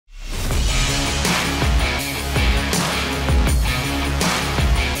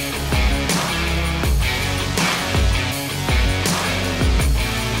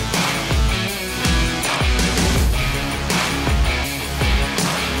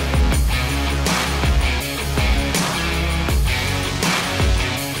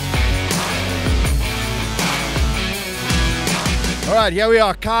right, here we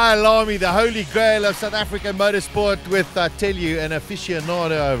are, Kyle Lamy, the holy grail of South African motorsport with, I tell you, an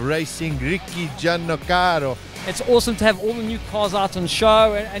aficionado of racing, Ricky Giannoccaro. It's awesome to have all the new cars out on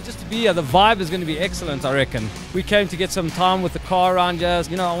show and just to be here. The vibe is going to be excellent, I reckon. We came to get some time with the car around here.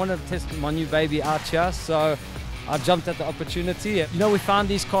 You know, I wanted to test my new baby out here, so I jumped at the opportunity. You know, we found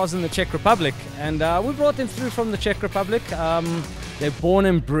these cars in the Czech Republic, and we brought them through from the Czech Republic. They're born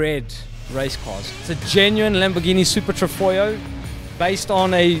and bred race cars. It's a genuine Lamborghini Super Trefoil based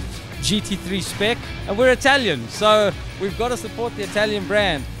on a GT3 spec, and we're Italian, so we've got to support the Italian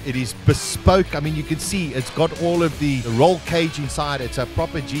brand. It is bespoke. I mean, you can see it's got all of the roll cage inside. It's a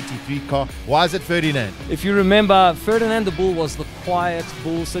proper GT3 car. Why is it Ferdinand? If you remember, Ferdinand the bull was the quiet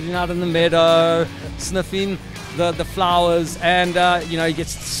bull sitting out in the meadow, sniffing the flowers, and you know, he gets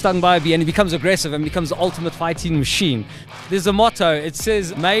stung by a bee and he becomes aggressive and becomes the ultimate fighting machine. There's a motto. It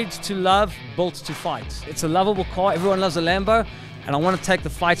says, made to love, built to fight. It's a lovable car. Everyone loves a Lambo, and I want to take the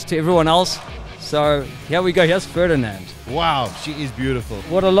fight to everyone else. So here we go. Here's Ferdinand. Wow, she is beautiful.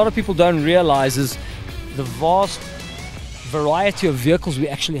 What a lot of people don't realize is the vast variety of vehicles we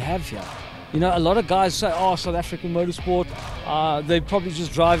actually have here. You know, a lot of guys say, oh, South African motorsport, they're probably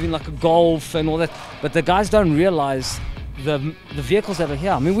just driving like a Golf and all that. But the guys don't realize the vehicles that are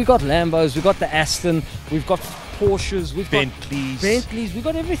here. I mean, we got Lambos, we've got the Aston, we've got Porsches, we've got Bentleys, we've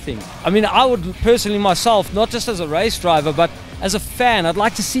got everything. I mean, I would personally myself, not just as a race driver, but as a fan, I'd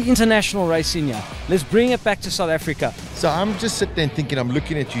like to see international racing here. Let's bring it back to South Africa. So I'm just sitting there thinking, I'm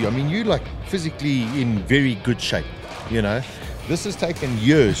looking at you. I mean, you're like physically in very good shape, you know. This has taken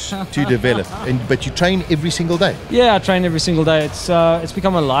years to develop, but you train every single day. Yeah, I train every single day. It's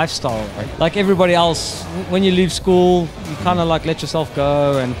become a lifestyle. Like everybody else, when you leave school, you kind of like let yourself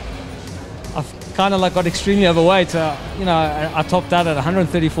go, and I've kind of like got extremely overweight. You know, I topped out at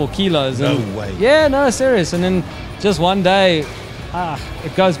 134 kilos. No way. Yeah, no, serious. And then just one day,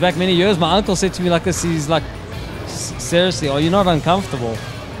 it goes back many years. My uncle said to me like this, he's like, seriously, are you not uncomfortable?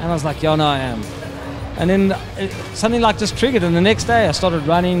 And I was like, yeah, no, I am. And then something like just triggered, and the next day I started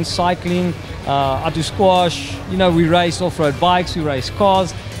running, cycling, I do squash, you know, we race off-road bikes, we race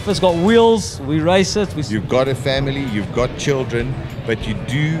cars. If it's got wheels, we race it. You've got a family, you've got children, but you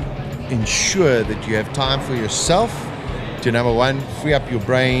do ensure that you have time for yourself to, number one, free up your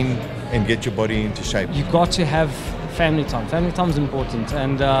brain and get your body into shape. You've got to have family time. Family time is important,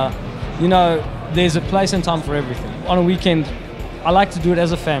 and you know, there's a place and time for everything. On a weekend, I like to do it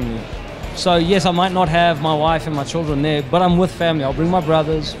as a family. So yes, I might not have my wife and my children there, but I'm with family. I'll bring my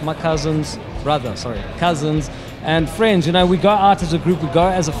brothers, my cousins, and friends. You know, we go out as a group, we go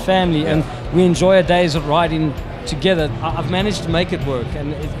as a family, and we enjoy our days of riding together. I've managed to make it work,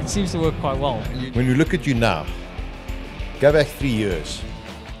 and it seems to work quite well. When you look at you now, go back 3 years,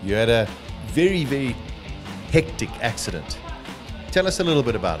 you had a very, very hectic accident. Tell us a little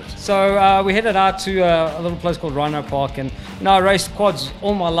bit about it. So we headed out to a little place called Rhino Park, and you know, I raced quads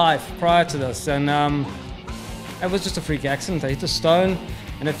all my life prior to this, and it was just a freak accident. I hit a stone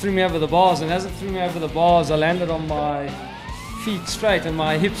and it threw me over the bars, and as it threw me over the bars, I landed on my feet straight and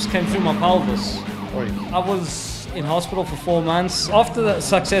my hips came through my pelvis. I was in hospital for 4 months. After the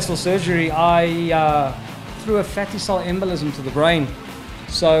successful surgery, I threw a fatty cell embolism to the brain.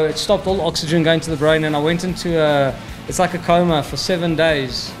 So it stopped all oxygen going to the brain, and I went into it's like a coma for 7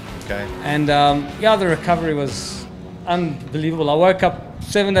 days. Okay. And yeah, the recovery was unbelievable. I woke up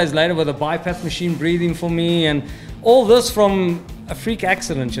 7 days later with a BiPAP machine breathing for me, and all this from a freak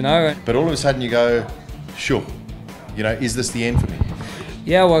accident, you know. But all of a sudden you go, sure, you know, is this the end for me?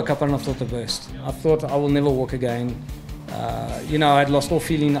 Yeah, I woke up and I thought the worst. I thought I will never walk again. You know, I'd lost all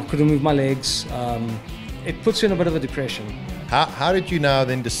feeling. I couldn't move my legs. It puts you in a bit of a depression. How did you now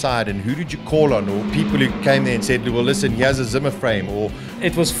then decide, and who did you call on, or people who came there and said, well, listen, here's a Zimmer frame? Or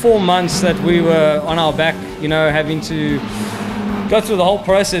it was 4 months that we were on our back, you know, having to go through the whole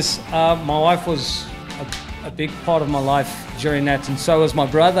process. My wife was a big part of my life during that, and so was my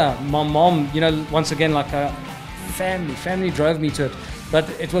brother, my mom. You know, once again, like a family drove me to it, but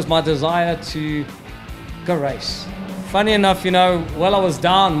it was my desire to go race. Funny enough, you know, while I was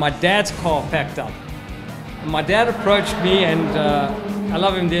down, my dad's car packed up. My dad approached me, and I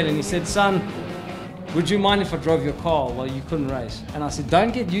love him dearly, and he said, son, would you mind if I drove your car while you couldn't race? And I said,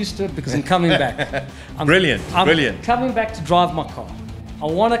 don't get used to it, because I'm coming back. Brilliant. I'm coming back to drive my car. I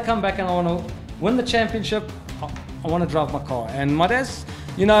want to come back and I want to win the championship. I want to drive my car. And my dad's,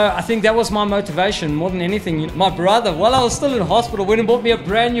 you know, I think that was my motivation more than anything. My brother, while I was still in hospital, went and bought me a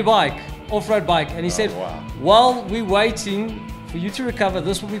brand new bike, off-road bike. And he said, wow, while we're waiting for you to recover,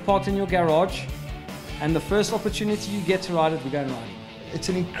 this will be parked in your garage. And the first opportunity you get to ride it, we're going riding. It's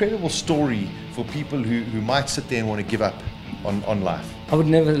an incredible story for people who might sit there and want to give up. on life? I would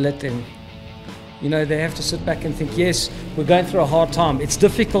never let them. You know, they have to sit back and think, yes, we're going through a hard time. It's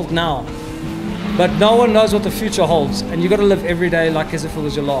difficult now, but no one knows what the future holds. And you got to live every day like as if it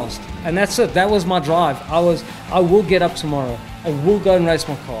was your last. And that's it. That was my drive. I will get up tomorrow. I will go and race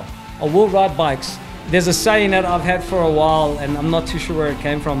my car. I will ride bikes. There's a saying that I've had for a while, and I'm not too sure where it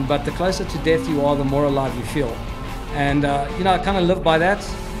came from, but the closer to death you are, the more alive you feel. And, you know, I kind of live by that.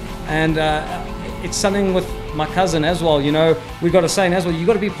 And it's something with my cousin as well. You know, we got a saying as well, you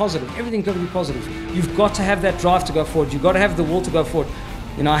got to be positive. Everything's got to be positive. You've got to have that drive to go forward. You've got to have the will to go forward.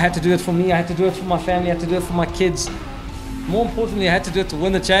 You know, I had to do it for me. I had to do it for my family. I had to do it for my kids. More importantly, I had to do it to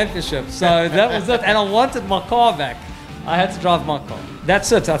win the championship. So that was it. And I wanted my car back. I had to drive my car.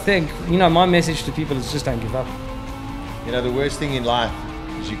 That's it. I think, you know, my message to people is just don't give up. You know, the worst thing in life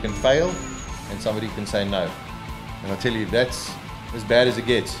is you can fail and somebody can say no. And I tell you, that's as bad as it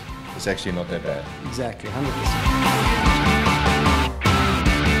gets. It's actually not that bad. Exactly, 100%.